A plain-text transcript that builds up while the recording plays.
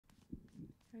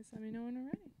Guys, let me know when we're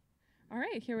ready. All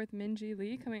right, here with Minjee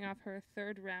Lee coming off her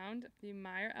third round of the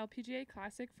Meijer LPGA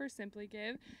Classic for Simply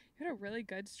Give. You had a really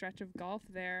good stretch of golf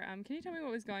there. Can you tell me what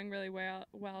was going really well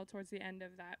towards the end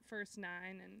of that first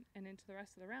nine and into the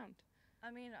rest of the round?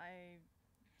 I mean, I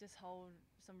just hold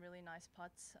some really nice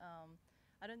putts.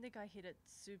 I don't think I hit it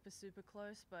super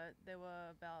close, but they were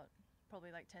about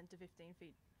probably like 10 to 15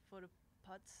 foot of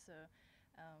putts. So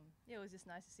yeah, it was just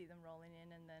nice to see them rolling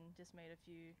in, and then just made a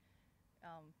few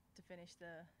to finish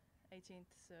the 18th.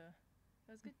 So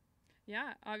that was good.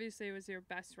 Yeah, obviously it was your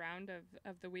best round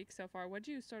of the week so far. What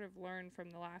did you sort of learn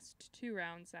from the last two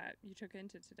rounds that you took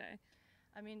into today?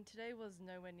 I mean, today was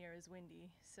nowhere near as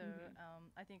windy, so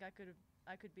I think I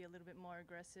could be a little bit more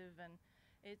aggressive, and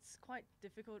it's quite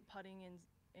difficult putting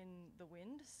in the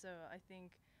wind. So I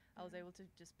think I was able to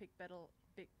just pick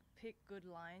good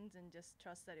lines and just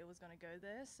trust that it was going to go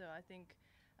there. So I think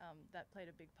that played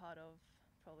a big part of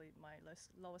probably my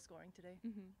lower scoring today.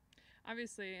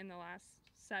 Obviously, in the last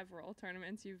several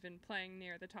tournaments, you've been playing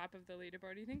near the top of the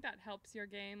leaderboard. Do you think that helps your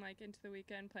game, like into the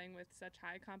weekend, playing with such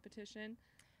high competition?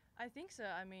 I think so.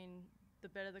 I mean, the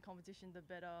better the competition, the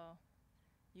better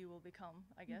you will become,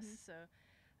 I guess. So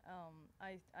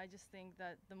I just think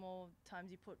that the more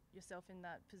times you put yourself in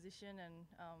that position and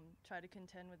try to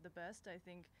contend with the best, I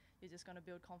think you're just going to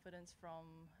build confidence from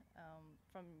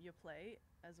your play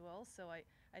as well. So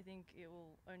I think it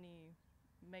will only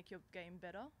make your game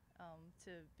better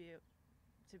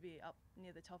to be up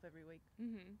near the top every week.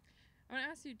 I want to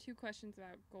ask you two questions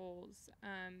about goals.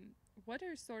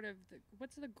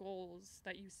 What's the goals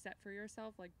that you set for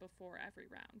yourself, like before every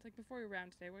round? Like before your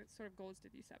round today, what sort of goals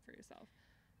did you set for yourself?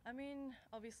 I mean,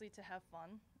 obviously to have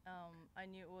fun. I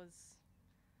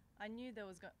knew there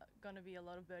was going to be a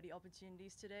lot of birdie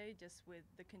opportunities today, just with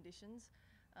the conditions.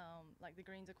 Like the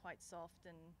greens are quite soft,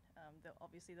 and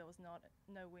obviously there was not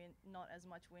as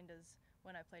much wind as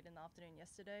when I played in the afternoon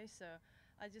yesterday. So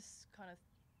I just kind of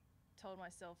told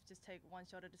myself just take one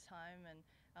shot at a time and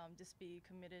just be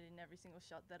committed in every single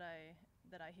shot that I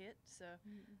hit. So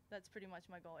that's pretty much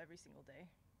my goal every single day.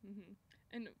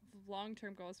 And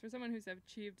long-term goals for someone who's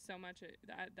achieved so much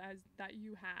that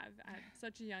you have at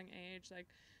such a young age, like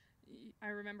I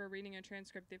remember reading a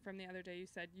transcript from the other day, you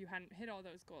said you hadn't hit all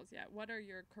those goals yet. What are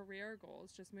your career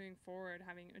goals just moving forward,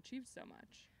 having achieved so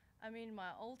much? I mean, my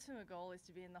ultimate goal is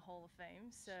to be in the Hall of Fame.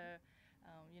 So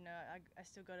I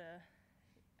still got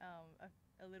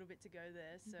a little bit to go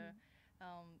there. So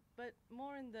but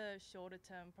more in the shorter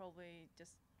term, probably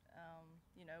just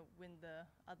win the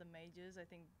other majors. I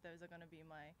think those are going to be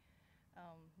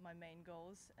my main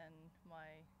goals, and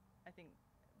I think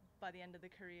by the end of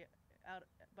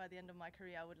my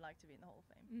career, I would like to be in the Hall of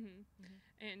Fame.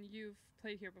 And you've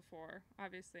played here before,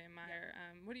 obviously in Meijer.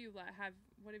 Yeah.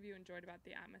 What have you enjoyed about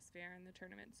the atmosphere and the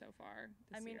tournament so far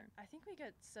this year? I think we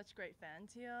get such great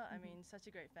fans here. I mean, such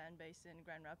a great fan base in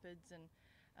Grand Rapids, and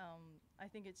I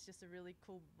think it's just a really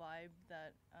cool vibe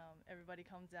that everybody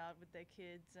comes out with their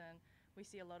kids, and we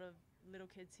see a lot of little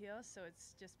kids here, so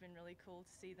it's just been really cool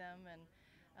to see them. And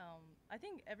I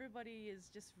think everybody is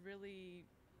just really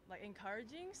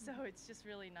encouraging, so it's just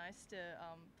really nice to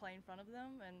play in front of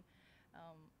them. And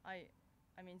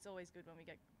I mean, it's always good when we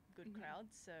get good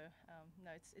crowds, so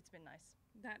no, it's been nice.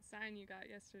 That sign you got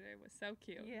yesterday was so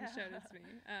cute. Yeah. You showed it to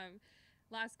me.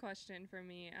 Last question for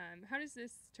me. How does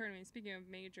this tournament, speaking of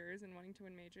majors and wanting to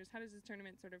win majors, how does this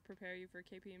tournament sort of prepare you for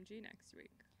KPMG next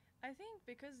week? I think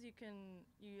because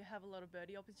you have a lot of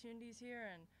birdie opportunities here,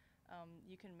 and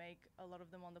you can make a lot of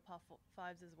them on the par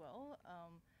fives as well.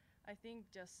 I think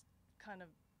just kind of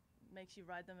makes you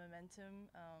ride the momentum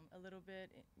a little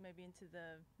bit, maybe into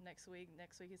the next week.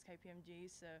 Next week is KPMG,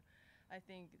 so I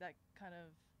think that kind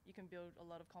of you can build a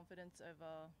lot of confidence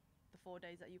over the 4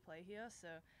 days that you play here. So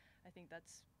I think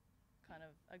that's kind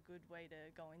of a good way to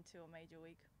go into a major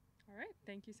week. All right.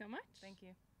 Thank you so much. Thank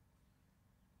you.